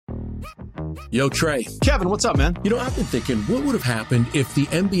Yo, Trey. Kevin, what's up, man? I've been thinking, what would have happened if the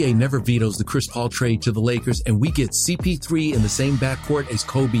NBA never vetoes the Chris Paul trade to the Lakers and we get CP3 in the same backcourt as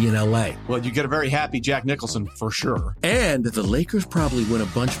Kobe in LA? Well, you get a very happy Jack Nicholson for sure. And the Lakers probably win a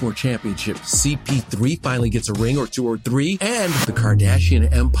bunch more championships. CP3 finally gets a ring or 2 or 3, and the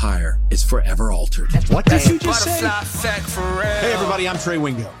Kardashian empire is forever altered. What did you just say? Hey, everybody, I'm Trey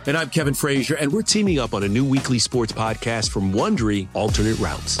Wingo. And I'm Kevin Frazier, and we're teaming up on a new weekly sports podcast from Wondery, Alternate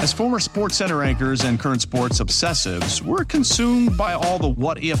Routes. As former Sports Center anchors and current sports obsessives, we're consumed by all the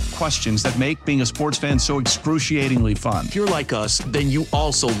what-if questions that make being a sports fan so excruciatingly fun. If you're like us, then you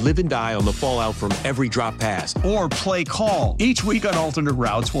also live and die on the fallout from every drop pass. Or play call. Each week on Alternate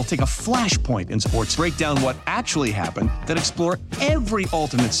Routes, we'll take a flashpoint in sports, break down what actually happened, then explore every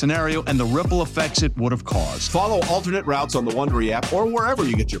alternate scenario and the ripple effects it would have caused. Follow Alternate Routes on the Wondery app or wherever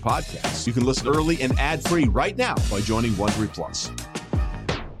you get your podcasts. You can listen early and ad-free right now by joining Wondery Plus.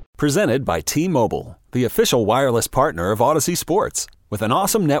 Presented by T-Mobile, the official wireless partner of Odyssey Sports. With an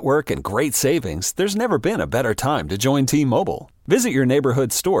awesome network and great savings, there's never been a better time to join T-Mobile. Visit your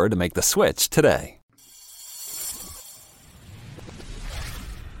neighborhood store to make the switch today.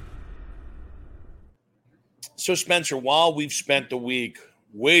 So, Spencer, while we've spent the week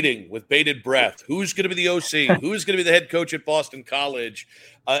waiting with bated breath, who's going to be the OC? Who's going to be the head coach at Boston College?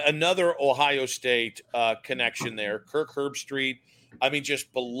 Another Ohio State connection there. Kirk Herbstreit.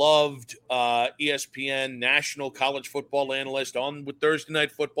 Just beloved ESPN national college football analyst on with Thursday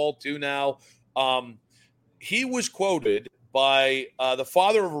Night Football too now. He was quoted by the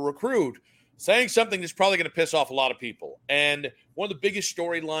father of a recruit saying something that's probably going to piss off a lot of people. And one of the biggest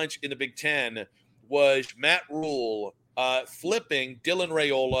storylines in the Big Ten was Matt Rule flipping Dylan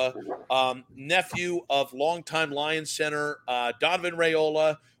Raiola, nephew of longtime Lions center Donovan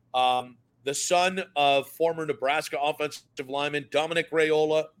Raiola, the son of former Nebraska offensive lineman Dominic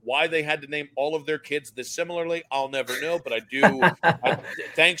Raiola. Why they had to name all of their kids this similarly, I'll never know, but I do.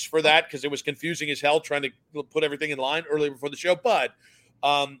 Thanks for that, because it was confusing as hell trying to put everything in line earlier before the show. But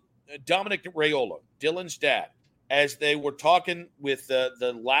Dominic Raiola, Dylan's dad, as they were talking with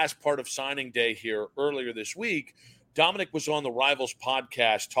the last part of signing day here earlier this week, Dominic was on the Rivals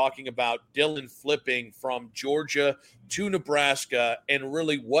podcast talking about Dylan flipping from Georgia to Nebraska and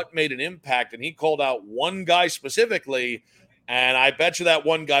really what made an impact. And he called out one guy specifically, and I bet you that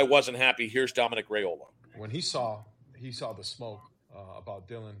one guy wasn't happy. Here's Dominic Raiola. When he saw the smoke about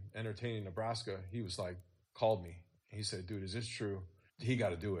Dylan entertaining Nebraska, he was like, called me. He said, dude, is this true? He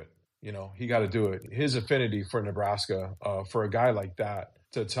got to do it. He got to do it. His affinity for Nebraska, for a guy like that,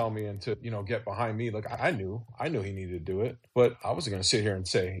 to tell me and to, get behind me. Look, I knew he needed to do it, but I wasn't going to sit here and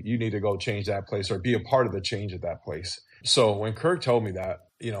say, you need to go change that place or be a part of the change at that place. So when Kirk told me that,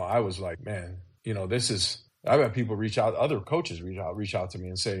 I was like, man, I've had people reach out, other coaches reach out to me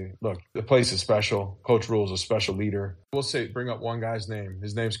and say, look, the place is special. Coach Rule is a special leader. We'll bring up one guy's name.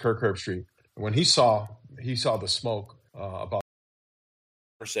 His name's Kirk Herbstreit. When he saw the smoke about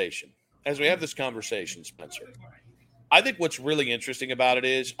conversation, as we have this conversation, Spencer, I think what's really interesting about it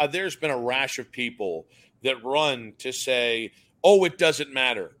is there's been a rash of people that run to say, oh, it doesn't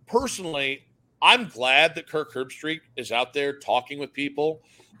matter. Personally, I'm glad that Kirk Herbstreit is out there talking with people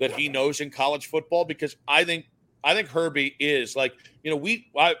that he knows in college football, because I think Herbie is like,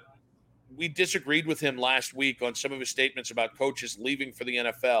 we disagreed with him last week on some of his statements about coaches leaving for the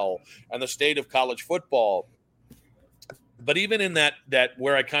NFL and the state of college football. But even in that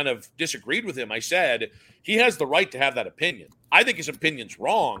where I kind of disagreed with him, I said he has the right to have that opinion. I think his opinion's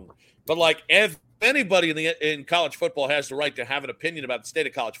wrong, but like if anybody in college football has the right to have an opinion about the state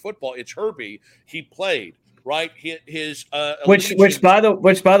of college football, it's Herbie. He played, right? His which by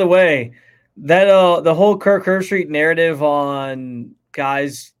the way, that the whole Kirk Herbstreit narrative on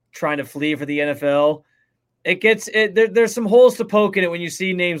guys trying to flee for the NFL. There's some holes to poke in it when you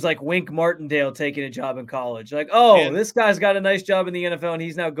see names like Wink Martindale taking a job in college. Like, this guy's got a nice job in the NFL and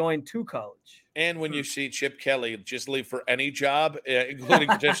he's now going to college. And when you see Chip Kelly just leave for any job, including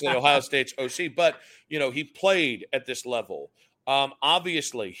potentially Ohio State's OC, but, he played at this level.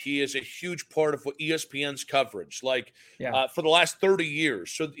 Obviously, he is a huge part of ESPN's coverage, for the last 30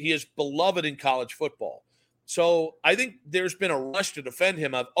 years. So he is beloved in college football. So I think there's been a rush to defend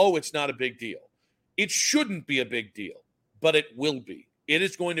him of, it's not a big deal. It shouldn't be a big deal, but it will be. It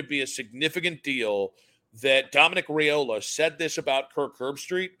is going to be a significant deal that Dominic Raiola said this about Kirk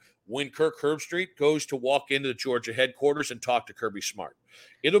Herbstreit when Kirk Herbstreit goes to walk into the Georgia headquarters and talk to Kirby Smart.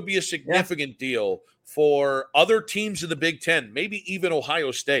 It'll be a significant deal for other teams in the Big Ten, maybe even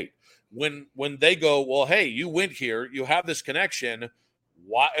Ohio State, when they go, well, hey, you went here, you have this connection.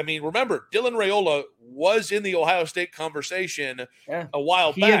 why? I mean, remember, Dylan Raiola was in the Ohio State conversation a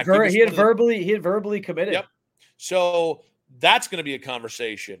while back. He had verbally committed. Yep. So that's going to be a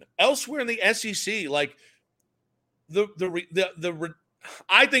conversation. Elsewhere in the SEC, like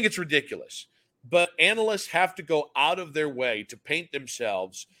I think it's ridiculous, but analysts have to go out of their way to paint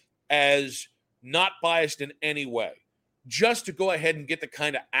themselves as not biased in any way, just to go ahead and get the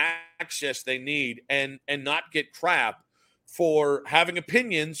kind of access they need and not get crap for having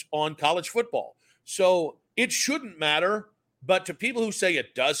opinions on college football. So it shouldn't matter, but to people who say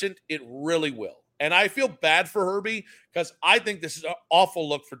it doesn't, it really will. And I feel bad for Herbie because I think this is an awful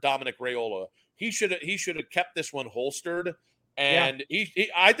look for Dominic Raiola. He should have kept this one holstered, and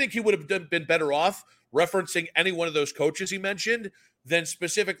I think he would have been better off referencing any one of those coaches he mentioned than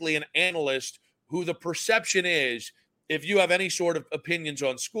specifically an analyst who the perception is, if you have any sort of opinions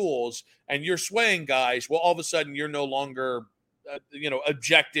on schools and you're swaying guys, well, all of a sudden you're no longer,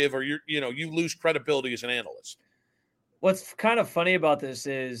 objective, or you lose credibility as an analyst. What's kind of funny about this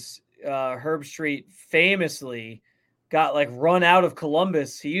is Herbstreit famously got run out of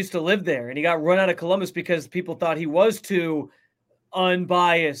Columbus. He used to live there, and he got run out of Columbus because people thought he was too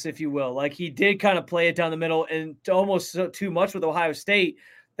unbiased, if you will. Like, he did kind of play it down the middle and almost too much with Ohio State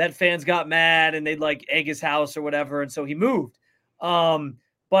that fans got mad and they'd egg his house or whatever. And so he moved.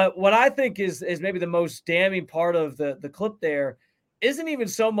 But what I think is maybe the most damning part of the clip there isn't even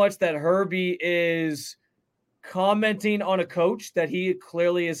so much that Herbie is commenting on a coach that he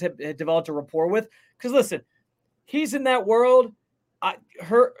clearly had developed a rapport with. Because listen, he's in that world.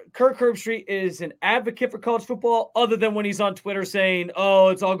 Kirk Herbstreit is an advocate for college football, other than when he's on Twitter saying, "Oh,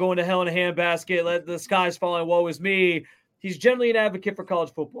 it's all going to hell in a handbasket. Let the sky's falling. Woe is me." He's generally an advocate for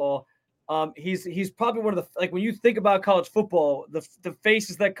college football. He's probably one of the, when you think about college football, the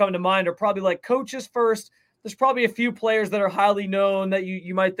faces that come to mind are probably coaches first. There's probably a few players that are highly known that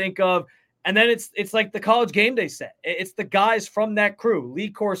you might think of. And then it's like the college game day set. It's the guys from that crew: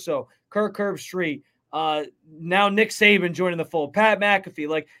 Lee Corso, Kirk Herbstreit, now Nick Saban joining the fold, Pat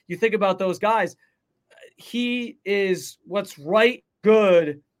McAfee. You think about those guys. He is what's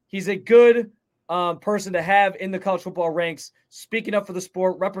good. He's a good person to have in the college football ranks, speaking up for the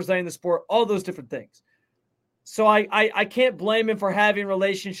sport, representing the sport, all those different things. So I can't blame him for having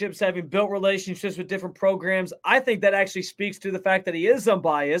built relationships with different programs. I think that actually speaks to the fact that he is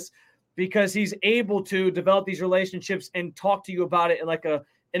unbiased, because he's able to develop these relationships and talk to you about it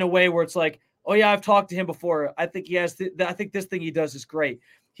in a way where it's oh yeah, I've talked to him before. I think he has. I think this thing he does is great.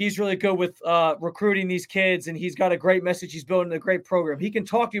 He's really good with recruiting these kids, and he's got a great message. He's building a great program. He can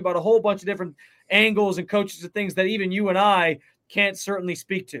talk to you about a whole bunch of different angles and coaches and things that even you and I can't certainly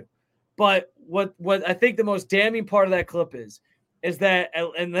speak to. But what I think the most damning part of that clip is that,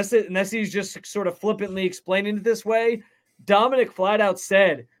 unless he's just sort of flippantly explaining it this way, Dominic flat out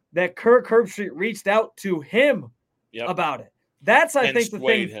said that Kirk Herbstreit reached out to him about it. That's, I think, the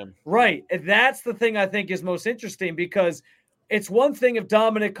thing. Him. Right. And that's the thing I think is most interesting, because it's one thing if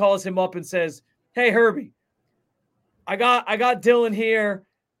Dominic calls him up and says, "Hey, Herbie, I got Dylan here.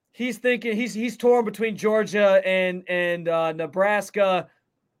 He's thinking he's torn between Georgia and Nebraska,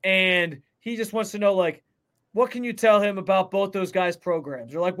 and he just wants to know, what can you tell him about both those guys'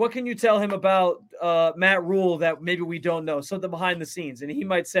 programs? Or what can you tell him about Matt Rule that maybe we don't know, something behind the scenes?" And he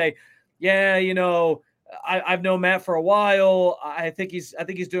might say, "Yeah, I've known Matt for a while. I think he's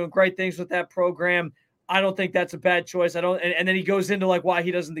doing great things with that program. I don't think that's a bad choice. I don't." And then he goes into why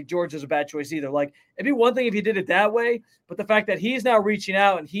he doesn't think Georgia's a bad choice either. It'd be one thing if he did it that way, but the fact that he's now reaching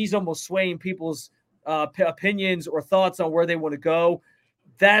out and he's almost swaying people's opinions or thoughts on where they want to go,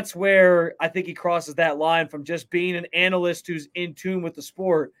 that's where I think he crosses that line from just being an analyst who's in tune with the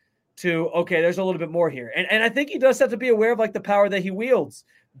sport to, okay, there's a little bit more here. And I think he does have to be aware of the power that he wields.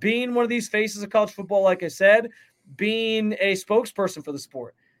 Being one of these faces of college football, like I said, being a spokesperson for the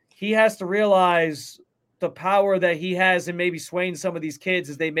sport, he has to realize the power that he has in maybe swaying some of these kids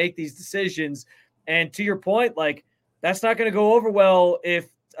as they make these decisions. And to your point, that's not going to go over well if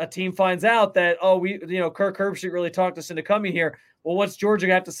a team finds out that, Kirk Herbstreit really talked us into coming here. Well, what's Georgia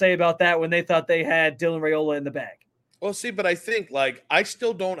have to say about that when they thought they had Dylan Raiola in the bag? Well, see, but I think I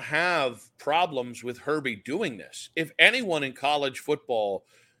still don't have problems with Herbie doing this. If anyone in college football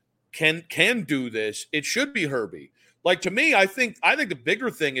can do this, it should be Herbie. To me, I think the bigger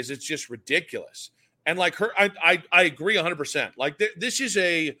thing is it's just ridiculous. And I agree 100%. This is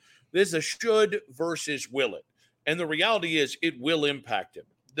a should versus will it. And the reality is it will impact him.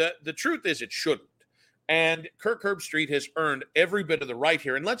 The truth is it shouldn't. And Kirk Herbstreit has earned every bit of the right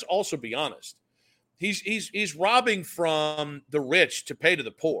here. And let's also be honest. He's robbing from the rich to pay to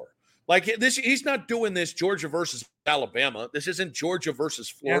the poor. Like this, he's not doing this Georgia versus Alabama. This isn't Georgia versus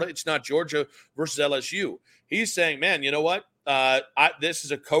Florida. It's not Georgia versus LSU. He's saying, man, you know what? This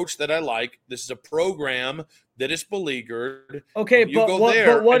is a coach that I like. This is a program that is beleaguered. Okay, you go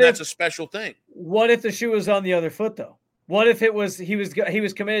there, and that's a special thing. What if the shoe was on the other foot, though? What if it was he was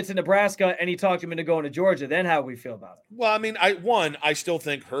committed to Nebraska and he talked him into going to Georgia? Then how we feel about it? Well, I mean, I still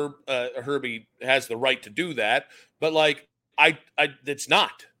think Herbie has the right to do that, but like it's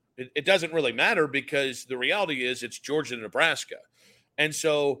not. It doesn't really matter because the reality is it's Georgia and Nebraska, and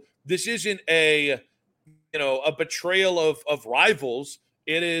so this isn't a betrayal of rivals.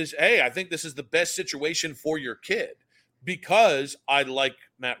 It is, hey, I think this is the best situation for your kid because I like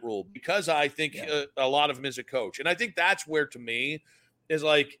Matt Rule, because I think a lot of him as a coach. And I think that's where, to me, is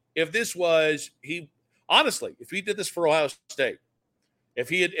like, if this was if he did this for Ohio State, if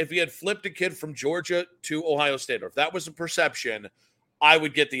he had flipped a kid from Georgia to Ohio State, or if that was a perception, I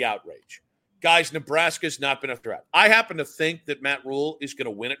would get the outrage. Guys, Nebraska's not been a threat. I happen to think that Matt Rule is going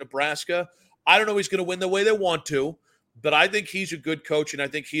to win at Nebraska. I don't know he's going to win the way they want to, but I think he's a good coach, and I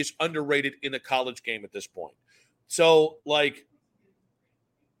think he's underrated in the college game at this point. So, like,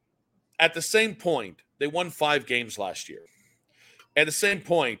 at the same point, they won 5 games last year. At the same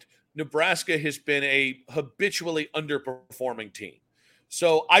point, Nebraska has been a habitually underperforming team.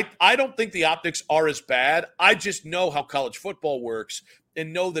 So I don't think the optics are as bad. I just know how college football works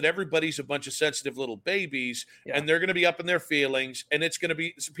and know that everybody's a bunch of sensitive little babies, and they're going to be up in their feelings, and it's going to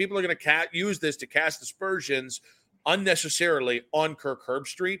be – people are going to use this to cast aspersions unnecessarily on Kirk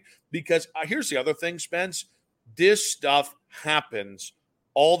Herbstreit because here's the other thing, Spence. This stuff happens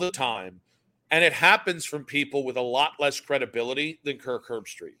all the time, and it happens from people with a lot less credibility than Kirk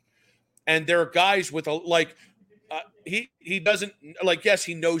Herbstreit. And there are guys with he doesn't – like, yes,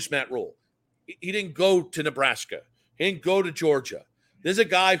 he knows Matt Rule. He didn't go to Nebraska. He didn't go to Georgia. There's a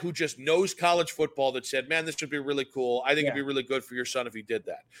guy who just knows college football that said, man, this would be really cool. I think it'd be really good for your son if he did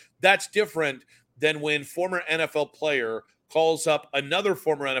that. That's different than when former NFL player calls up another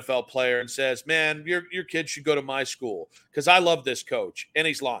former NFL player and says, man, your kid should go to my school because I love this coach, and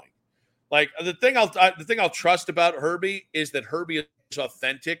he's lying. Like, the thing I'll trust about Herbie is that Herbie is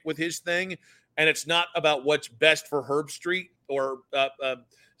authentic with his thing, and it's not about what's best for Herbstreit or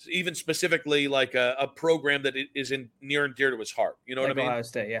even specifically like a program that is near and dear to his heart. You know what I mean? Ohio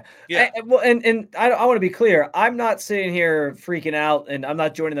State, yeah. And I want to be clear. I'm not sitting here freaking out, and I'm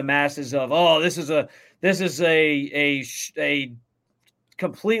not joining the masses of, this is a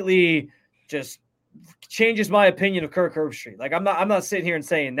completely just changes my opinion of Kirk Herbstreit. Like, I'm not sitting here and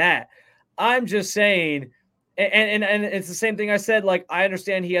saying that. I'm just saying, and it's the same thing I said. Like, I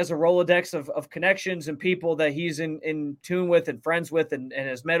understand he has a Rolodex of connections and people that he's in tune with and friends with and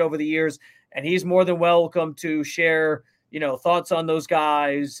has met over the years. And he's more than welcome to share, thoughts on those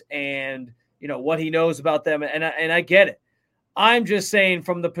guys and, what he knows about them. And I get it. I'm just saying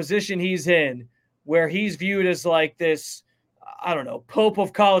from the position he's in, where he's viewed as like this, I don't know, Pope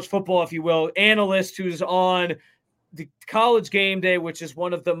of college football, if you will, analyst who's on the College Game Day, which is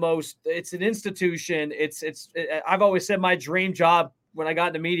one of the most, it's an institution. I've always said my dream job when I got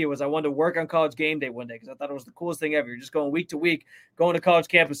into media was I wanted to work on College Game Day one day because I thought it was the coolest thing ever. You're just going week to week, going to college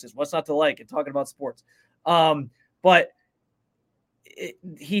campuses. What's not to like and talking about sports. But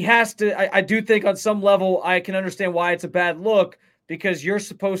he has to, I do think on some level, I can understand why it's a bad look because you're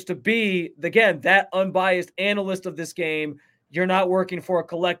supposed to be, again, that unbiased analyst of this game. You're not working for a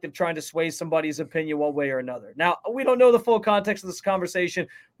collective trying to sway somebody's opinion one way or another. Now, we don't know the full context of this conversation.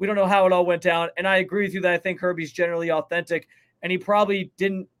 We don't know how it all went down. And I agree with you that I think Herbie's generally authentic. And he probably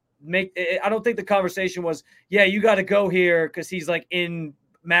didn't I don't think the conversation was, you got to go here because he's like in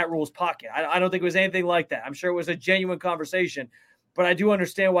Matt Rule's pocket. I don't think it was anything like that. I'm sure it was a genuine conversation. But I do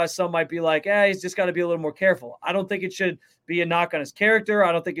understand why some might be like, he's just got to be a little more careful. I don't think it should be a knock on his character.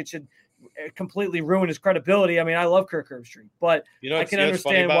 I don't think it should completely ruin his credibility. I mean, I love Kirk Herbstreit, but I can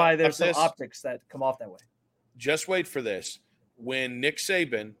understand why there's some optics that come off that way. Just wait for this. When Nick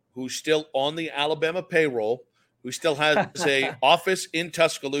Saban, who's still on the Alabama payroll, who still has a office in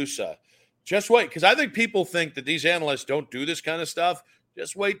Tuscaloosa, just wait, because I think people think that these analysts don't do this kind of stuff.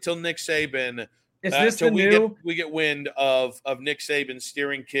 Just wait till Nick Saban. Is this the new? We get wind of Nick Saban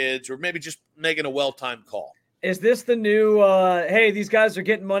steering kids, or maybe just making a well-timed call. Is this the new? Hey, these guys are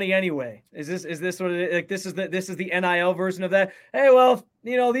getting money anyway. Is this what it is? Like this is the NIL version of that? Hey, well,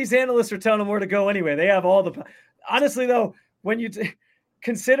 these analysts are telling them where to go anyway. They have all the. Honestly, though, when you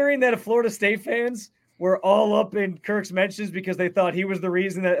considering that Florida State fans were all up in Kirk's mentions because they thought he was the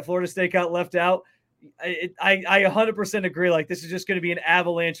reason that Florida State got left out. I 100% agree. Like, this is just going to be an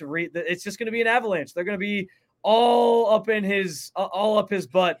avalanche it's just going to be an avalanche. They're going to be all up his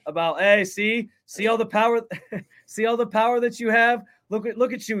butt about, hey, see all the power, see all the power that you have. Look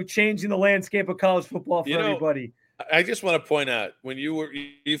at you changing the landscape of college football for everybody. I just want to point out, when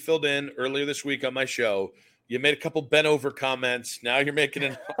you filled in earlier this week on my show, you made a couple bent over comments. Now you're making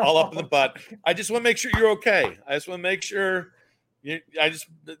it all up in the butt. I just want to make sure you're okay. I just want to make sure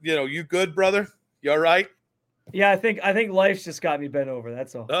you good, brother? You all right? Yeah, I think life's just got me bent over.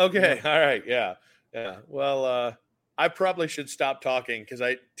 That's all. Okay. All right. Yeah. Yeah. Well, I probably should stop talking because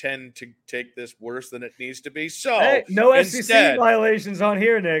I tend to take this worse than it needs to be. So hey, no FCC violations on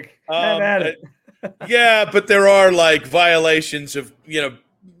here, Nick. Have at it. Yeah, but there are like violations of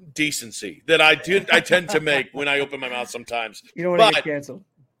decency that I tend to make when I open my mouth sometimes. You don't want to get canceled.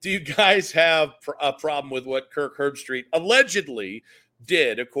 Do you guys have a problem with what Kirk Herbstreit allegedly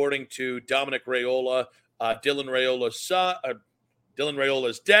did, according to Dominic Raiola, Dylan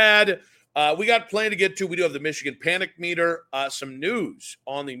Raiola's dad? We got plenty to get to. We do have the Michigan Panic Meter, some news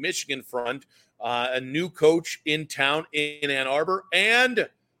on the Michigan front, a new coach in town in Ann Arbor, and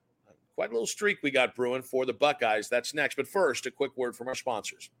quite a little streak we got brewing for the Buckeyes. That's next. But first, a quick word from our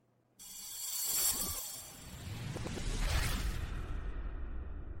sponsors.